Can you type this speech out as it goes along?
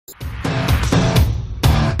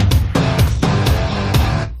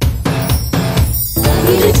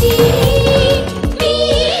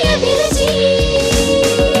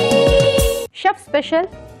Chef special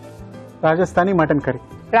Rajasthani mutton curry.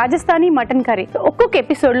 Rajasthani mutton curry. ఒక్కొక్క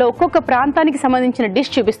episode లో ఒక్కొక్క ప్రాంతానికి సంబంధించిన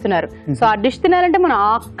డిష్ చూపిస్తున్నారు. సో ఆ డిష్ తినాలంటే మనం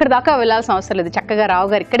అక్కడ దాకా వెళ్లాల్సిన అవసరం లేదు. చక్కగా రావు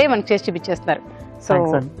గారు ఇక్కడే మనకి చేసి చూపించేస్తారు. సో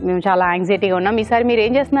మేము చాలా యాంగ్జైటీగా ఉన్నాం. ఈసారి మీరు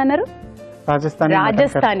ఏం చేస్తున్నారు?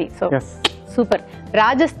 Rajasthani. So super.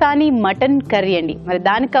 Rajasthani mutton curry అండి. మరి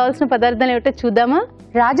దానికి కావాల్సిన పదార్థాలు ఏమిటో చూద్దామా?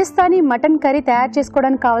 రాజస్థానీ మటన్ కర్రీ తయారు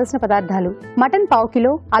చేసుకోవడానికి కావాల్సిన పదార్థాలు: మటన్ 1/2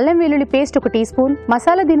 కిలో, అల్లం వెల్లుల్లి పేస్ట్ 1 టీ స్పూన్,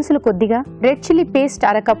 మసాలా దినుసులు కొద్దిగా, రెడ్ చిల్లీ పేస్ట్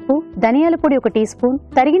 1/2 కప్పు, ధనియాల పొడి 1 టీ స్పూన్,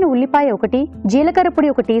 తరిగిన ఉల్లిపాయ 1, జీలకర్ర పొడి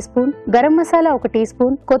 1 tea spoon, garam masala 1 tea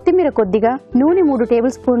spoon, కొత్తిమీర కొద్దిగా, నూనె 3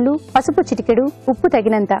 టేబుల్ స్పూన్లు, పసుపు చిటికెడు, ఉప్పు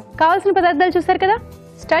తగినంత. కావాల్సిన పదార్థాలు చూసారు కదా,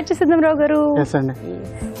 స్టార్ట్ చేసేద్దాం రావు గారు.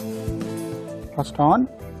 ఫస్ట్ ఆన్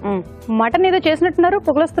మటన్ ఏదో చేసినట్టున్నారు,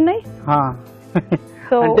 పొగలొస్తున్నాయి.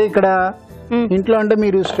 అంటే ఇక్కడ ఇంట్లో అంటే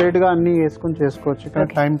మీరు స్ట్రైట్ గా అన్ని వేసుకొని చేసుకోవచ్చు. ఇక్కడ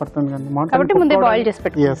టైం పడుతుంది కాబట్టి ముందే బాయిల్ చేసి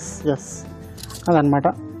పెట్టు. అదనమాట.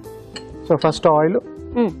 So first oil.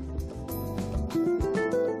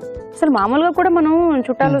 అసలు మామూలుగా కూడా మనం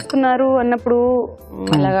చుట్టాలు వస్తున్నారు అన్నప్పుడు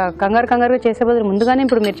అలాగా కంగారుగా చేసే బదులు ముందుగానే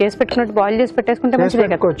ఇప్పుడు మీరు చేసి పెట్టుకున్నట్టు బాయిల్ చేసి పెట్టేసుకుంటే మంచిదే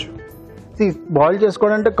పెట్టుకోవచ్చు. బాయిల్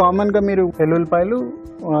చేసుకోవడం అంటే కామన్ గా మీరు వెల్లుల్లిపాయలు,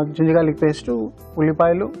 జింజర్ పేస్ట్,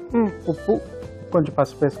 ఉల్లిపాయలు, ఉప్పు, కొంచెం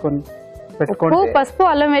పసుపు వేసుకొని పెట్టుకోండి. పసుపు,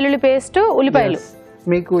 అల్లం వెల్లుల్లి పేస్ట్, ఉల్లిపాయలు.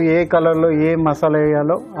 మీకు ఏ కలర్ లో ఏ మసాలా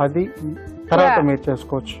వేయాలో అది తర్వాత మీరు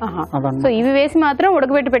చేసుకోవచ్చు. సో ఇవి వేసి మాత్రం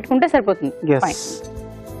ఉడకబెట్టి పెట్టుకుంటే సరిపోతుంది.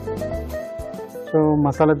 సో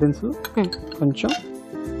మసాలా దినుసులు కొంచెం,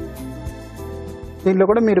 దీంట్లో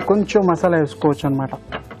కూడా మీరు కొంచెం మసాలా వేసుకోవచ్చు అనమాట.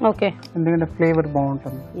 ఓకే, ఎందుకంటే ఫ్లేవర్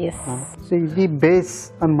బాగుంటుంది. సో ఇది బేస్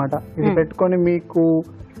అనమాట. ఇది పెట్టుకొని మీకు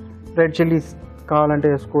రెడ్ చిల్లీస్ కావాలంటే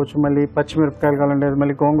వేసుకోవచ్చు, మళ్ళీ పచ్చిమిరపకాయలు కావాలంటే,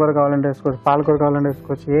 మళ్ళీ గోంగూర కావాలంటే వేసుకోవచ్చు, పాలకూర కావాలంటే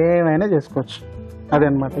వేసుకోవచ్చు, ఏమైనా చేసుకోవచ్చు. అదే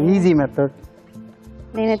అనమాట ఈజీ మెథడ్.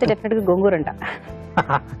 నేనైతే డెఫినెట్ గా గోంగూర అంట.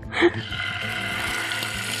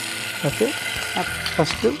 ఓకే,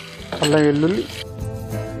 ఫస్ట్ అల్లం వెల్లుల్లి.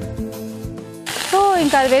 సో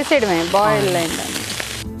ఇంకా అది వేసేయడమే, బాయిల్ అయిందా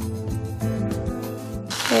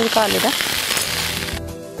ఏది కాలేదా?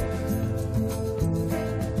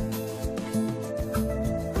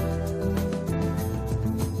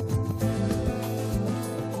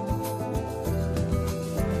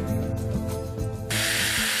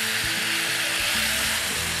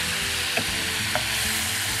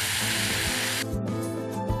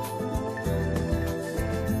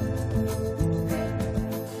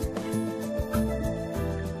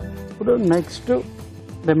 ఇప్పుడు నెక్స్ట్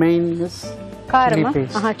ద మెయిన్ ఇస్ కారం,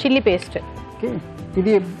 చిల్లీ పేస్ట్.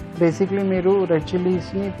 ఇది బేసిక్లీ మీరు రెడ్ చిల్లీస్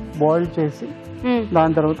ని బాయిల్ చేసి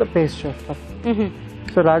దాని తర్వాత పేస్ట్ చేస్తారు.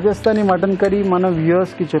 సో రాజస్థానీ మటన్ కర్రీ మన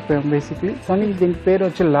వ్యూవర్స్ కి చెప్పాము బేసిక్లీ, కానీ దీని పేరు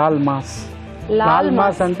వచ్చి లాల్ మాస్. లాల్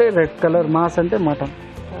మాస్ అంటే రెడ్ కలర్, మాస్ అంటే మటన్.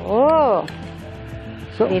 ఓ,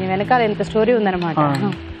 సో దీని వెనకాల ఎంత స్టోరీ ఉందన్నమాట.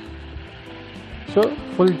 So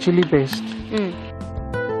full chilli paste.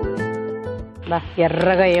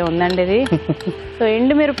 ఎర్రగా ఏముందండి ఇది. సో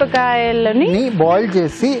ఎండు మిరపకాయలని బాయిల్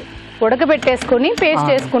చేసి ఉడకబెట్టేసుకుని పేస్ట్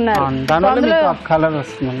చేసుకున్నారు.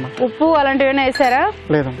 ఉప్పు అలాంటివి ఏమైనా వేసారా?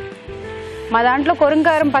 లేదు. మా దాంట్లో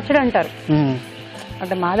కొరింకారం పచ్చడి అంటారు.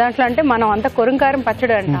 అంటే మా దాంట్లో అంటే మనం అంతా కొరింకారం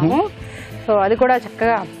పచ్చడి అంటాము. సో అది కూడా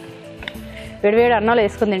చక్కగా వేడివేడి అన్నంలో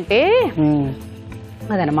వేసుకుని తింటే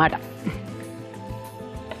అదనమాట.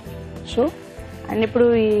 సో అండ్ ఇప్పుడు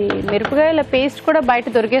ఈ మిరపకాయల పేస్ట్ కూడా బయట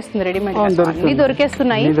దొరికేస్తుంది, రెడీమేడ్ అన్ని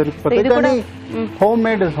దొరికేస్తున్నాయి. హోమ్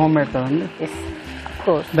మేడ్ కదండి.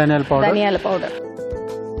 ధనియాల పౌడర్.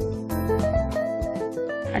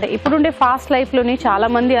 అంటే ఇప్పుడుండే ఫాస్ట్ లైఫ్ లోని చాలా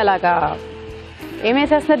మంది అలాగా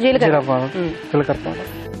ఏమేసేస్తున్నారు, జీలకర్ర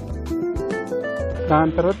పౌడర్.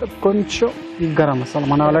 దాని తర్వాత కొంచెం గరం మసాలా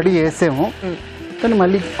మనం ఆల్రెడీ వేసాము, కానీ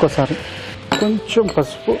మళ్ళీ ఇంకోసారి కొంచెం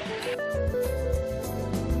పసుపు,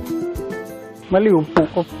 మళ్ళీ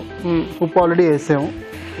ఉప్పు ఆల్రెడీ వేసాము.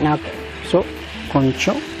 సో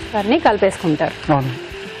కొంచెం అన్నీ కలిపేసుకుంటారు.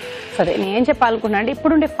 సరే, నేనేం చెప్పాలనుకున్నా అంటే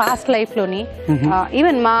ఇప్పుడుండే ఫాస్ట్ లైఫ్లోని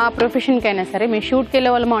ఈవెన్ మా ప్రొఫెషన్కి అయినా సరే, మేము షూట్కి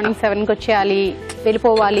వెళ్ళే వాళ్ళు మార్నింగ్ 7కి వచ్చేయాలి,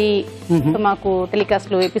 వెళ్ళిపోవాలి. సో మాకు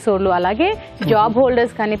టెలికాస్ట్లు, ఎపిసోడ్లు, అలాగే జాబ్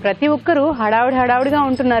హోల్డర్స్ కానీ ప్రతి ఒక్కరూ హడావుడిగా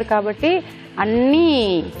ఉంటున్నారు. కాబట్టి అన్నీ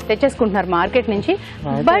తెచ్చేసుకుంటున్నారు మార్కెట్ నుంచి.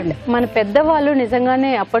 బట్ మన పెద్దవాళ్ళు నిజంగానే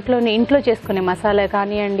అప్పట్లోనే ఇంట్లో చేసుకునే మసాలా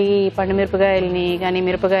కానివ్వండి, పండు మిరపకాయలని కానీ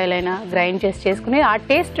మిరపకాయలైనా గ్రైండ్ చేసి చేసుకునే ఆ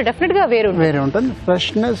టేస్ట్ డెఫినెట్గా వేరే ఉంటుంది.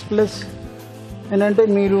 ఫ్రెష్నెస్ ప్లస్ ఏంటంటే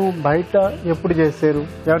మీరు బయట ఎప్పుడు చేస్తారు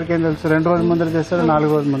ఎవరికేం తెలుసు, 2 రోజుల ముందర చేస్తారు,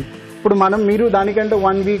 4 రోజుల ముందు. ఇప్పుడు మీరు దానికంటే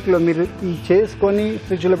 1 వీక్లో మీరు చేసుకొని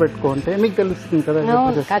ఫ్రిడ్జ్లో పెట్టుకుంటే మీకు తెలుస్తుంది కదా.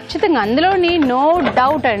 ఖచ్చితంగా అందులోని నో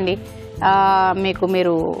డౌట్ అండి. మీకు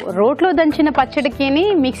మీరు రోట్లో దంచిన పచ్చడికి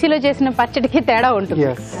మిక్సీలో చేసిన పచ్చడికి తేడా ఉంటుంది.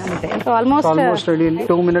 సో ఆల్మోస్ట్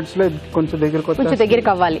 2 minutes లో కొంచెం దగ్గరికి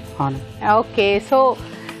అవ్వాలి. ఓకే, సో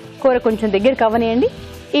కూర కొంచెం దగ్గరికి అవ్వనియండి.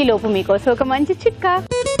 ఈ లోపు మీకోసం ఒక మంచి చిట్కా.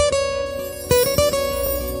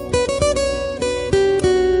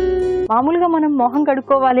 మామూలుగా మనం మొహం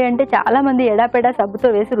కడుక్కోవాలి అంటే చాలా మంది ఎడాపెడా సబ్బుతో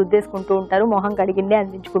వేసి రుద్దేసుకుంటూ ఉంటారు, మొహం కడిగిందే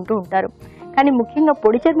అనిపించుకుంటూ ఉంటారు. కానీ ముఖ్యంగా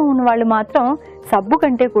పొడి చర్మం ఉన్న వాళ్ళు మాత్రం సబ్బు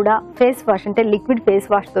కంటే కూడా ఫేస్ వాష్ అంటే లిక్విడ్ ఫేస్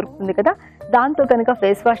వాష్ దొరుకుతుంది కదా, దాంతో కనుక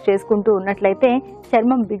ఫేస్ వాష్ చేసుకుంటూ ఉన్నట్లయితే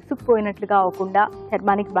చర్మం బిగుసుకుపోయినట్లుగా అవ్వకుండా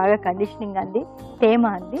చర్మానికి బాగా కండిషనింగ్ అంది, తేమ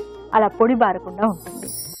అంది, అలా పొడి బారకుండా ఉంటుంది.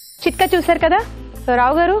 చిట్కా చూసారు కదా. సో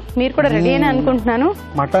రావు గారు మీరు కూడా రెడీ అని అనుకుంటున్నాను.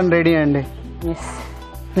 మటన్ రెడీ అండి.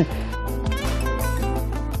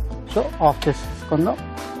 సో ఆఫ్ చేసేసుకుందాం.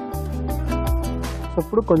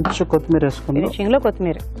 ఇప్పుడు కొంచెం కొత్తిమీర వేసుకుందాం.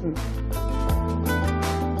 కొత్తిమీర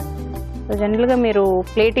సో జనరల్ గా మీరు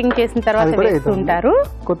ప్లేటింగ్ చేసిన తర్వాత వేస్తుంటారు.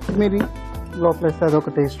 కొత్తిమీర లోపల వేస్తే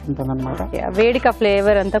అదొక టేస్ట్ ఉంటుంది అనమాట. వేడిక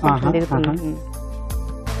ఫ్లేవర్ అంతా కొంచెం దిగుతుంది.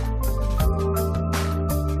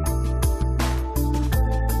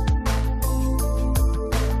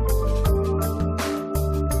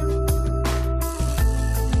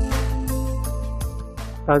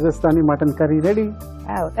 Rajasthani mutton curry ready.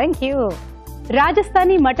 Thank you.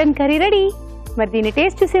 Rajasthani mutton curry ready. మరి దీన్ని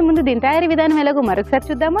టేస్ట్ చూసే ముందు దీని తయారీ విధానం ఎలాగో మరొకసారి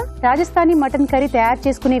చూద్దామా. రాజస్థానీ మటన్ కర్రీ తయారు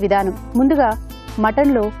చేసుకునే విధానం. ముందుగా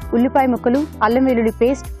మటన్ లో ఉల్లిపాయ ముక్కలు, అల్లం వెల్లుల్లి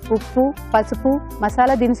పేస్ట్, ఉప్పు, పసుపు,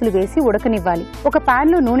 మసాలా దినుసులు వేసి ఉడకనివ్వాలి. ఒక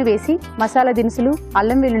పాన్ లో నూనె వేసి మసాలా దినుసులు,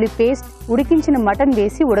 అల్లం వెల్లుల్లి పేస్ట్, ఉడికించిన మటన్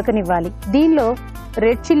వేసి ఉడకనివ్వాలి. దీనిలో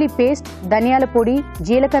రెడ్ చిల్లీ పేస్ట్, ధనియాల పొడి,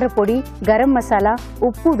 జీలకర్ర పొడి, గరం మసాలా,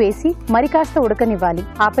 ఉప్పు వేసి మరి కాస్త ఉడకనివ్వాలి.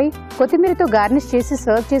 ఆపై కొత్తిమీరతో గార్నిష్ చేసి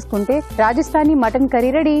సర్వ్ చేసుకుంటే Rajasthani mutton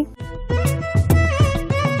curry ready.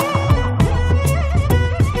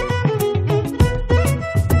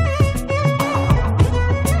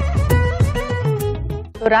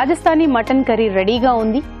 Rajasthani mutton curry రెడీగా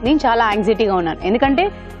ఉంది. నేను చాలా యాంగ్జైటీగా ఉన్నాను, ఎందుకంటే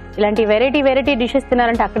ఇలాంటి వెరైటీ డిషెస్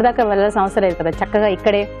తినాలంటే అక్కడ దాకా వెళ్ళాల్సిన అవసరం లేదు కదా, చక్కగా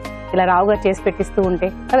ఇక్కడే ఇలా రావు గారు చేసి పెట్టిస్తూ ఉంటే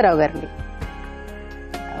కదా రావు గారండి.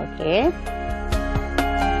 ఓకే,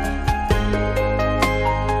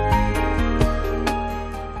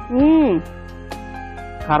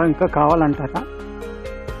 కారం ఇంకా కావాలంటారా?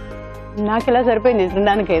 నాకు ఇలా సరిపోయింది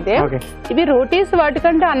తినడానికైతే. ఇవి రోటీస్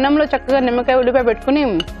వాటికంటే అన్నంలో చక్కగా నిమ్మకాయ ఉల్లిపాయ పెట్టుకుని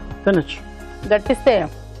తినచ్చు, గట్టిస్తే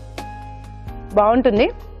బాగుంటుంది.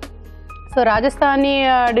 సో రాజస్థానీ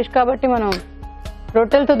డిష్ కాబట్టి మనం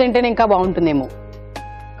రొట్టెలతో తింటేనే ఇంకా బాగుంటుందేమో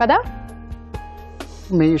కదా.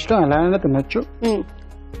 మీ ఇష్టం, ఎలా అయినా తినచ్చు.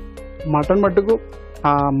 మటన్ మట్టుకు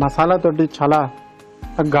ఆ మసాలా తోటి చాలా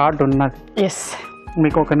ఘాట్ ఉన్నది. ఎస్,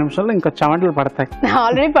 మీకు 1 నిమిషంలో ఇంకా చెమటలు పడతాయి.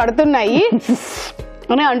 ఆల్రెడీ పడుతున్నాయి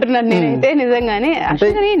అని అంటున్నాను నేనైతే. నిజంగానే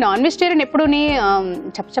యాక్చువల్లీ నాన్ వెజిటేరియన్ ఎప్పుడు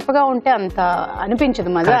చప్పగా ఉంటే అంత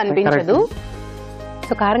అనిపించదు, మజా అనిపించదు.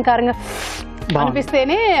 సో కారంగా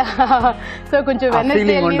అనిపిస్తేనే సో కొంచెం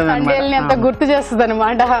వెన్నెస్డేని సండేల్ని అంత గుర్తు చేస్తుంది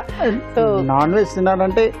అనమాట. సో నాన్ వెజ్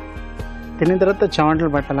తినాలంటే తిన్న తర్వాత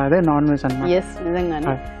చెమటలు పట్టాలి, అదే నాన్ వెజ్ అన్నమాట. ఎస్,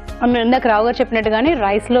 నిజంగానే. ఇందాక రావు గారు చెప్పినట్టుగానే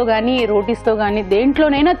రైస్ లో కానీ రోటీస్ తో కానీ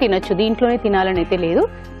దేంట్లోనైనా తినొచ్చు, దీంట్లోనే తినాలని అయితే లేదు.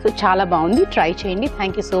 సో చాలా బాగుంది, ట్రై చేయండి.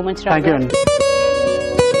 థ్యాంక్ యూ సో మచ్ రావు గారు.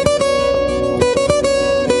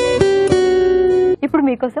 ఇప్పుడు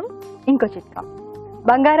మీకోసం ఇంకో చిట్కా.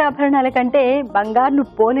 బంగారు ఆభరణాల కంటే బంగారును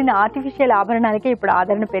పోలిన ఆర్టిఫిషియల్ ఆభరణాలకే ఇప్పుడు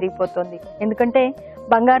ఆదరణ పెరిగిపోతుంది. ఎందుకంటే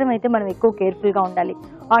బంగారం అయితే మనం ఎక్కువ కేర్ఫుల్గా ఉండాలి.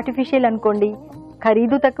 ఆర్టిఫిషియల్ అనుకోండి,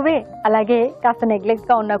 ఖరీదు తక్కువే, అలాగే కాస్త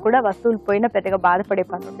నెగ్లెక్ట్గా ఉన్నా కూడా వస్తువులు పోయినా పెద్దగా బాధపడే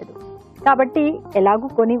పని ఉండదు. కాబట్టి ఎలాగూ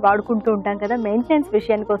కొని వాడుకుంటూ ఉంటాం కదా. మెయింటెనెన్స్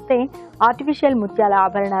విషయానికి వస్తే ఆర్టిఫిషియల్ ముత్యాల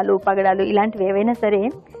ఆభరణాలు, పగడాలు ఇలాంటివి ఏవైనా సరే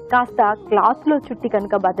కాస్త క్లాత్లో చుట్టి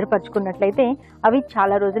కనుక భద్రపరుచుకున్నట్లయితే అవి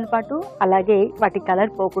చాలా రోజుల పాటు అలాగే వాటి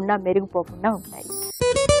కలర్ పోకుండా, మెరుగుపోకుండా ఉంటాయి.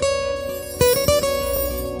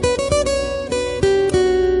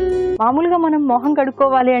 మామూలుగా మనం మొహం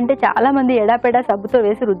కడుక్కోవాలి అంటే చాలా మంది ఎడాపెడా సబ్బుతో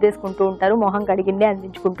వేసి రుద్దేసుకుంటూ ఉంటారు, మొహం కడిగిందే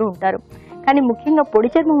అనిపించుకుంటూ ఉంటారు. కానీ ముఖ్యంగా పొడి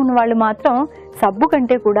చర్మం ఉన్న వాళ్ళు మాత్రం సబ్బు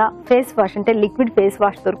కంటే కూడా ఫేస్ వాష్ అంటే లిక్విడ్ ఫేస్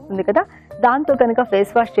వాష్ దొరుకుతుంది కదా, దాంతో కనుక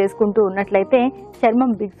ఫేస్ వాష్ చేసుకుంటూ ఉన్నట్లయితే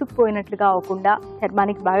చర్మం బిగుసుకుపోయినట్లుగా అవ్వకుండా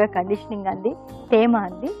చర్మానికి బాగా కండిషనింగ్ అంది, తేమ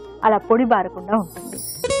అంది, అలా పొడి బారకుండా ఉంటుంది.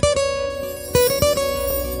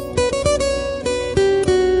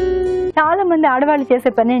 చాలా మంది ఆడవాళ్ళు చేసే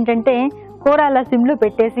పని ఏంటంటే కూర అలా సిమ్లో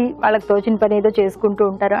పెట్టేసి వాళ్ళకి తోచిన పని ఏదో చేసుకుంటూ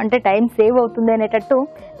ఉంటారు. అంటే టైం సేవ్ అవుతుంది అనేటట్టు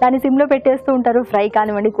దాన్ని సిమ్లో పెట్టేస్తూ ఉంటారు. ఫ్రై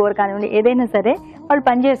కానివ్వండి, కూర కానివ్వండి, ఏదైనా సరే వాళ్ళు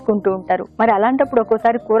పని చేసుకుంటూ ఉంటారు. మరి అలాంటప్పుడు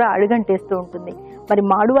ఒక్కోసారి కూర అడుగంటేస్తూ ఉంటుంది. మరి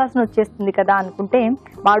మాడు వాసన వచ్చేస్తుంది కదా అనుకుంటే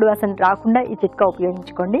మాడు వాసన రాకుండా ఈ చిట్కా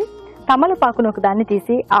ఉపయోగించుకోండి. తమలపాకును ఒక దాన్ని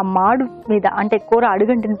తీసి ఆ మాడు మీద అంటే కూర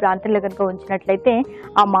అడుగంటిన ప్రాంతంలో కనుక ఉంచినట్లయితే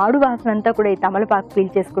ఆ మాడు వాసన అంతా కూడా ఈ తమలపాకు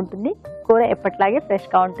పీల్ చేసుకుంటుంది. కూర ఎప్పట్లాగే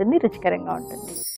ఫ్రెష్గా ఉంటుంది, రుచికరంగా ఉంటుంది.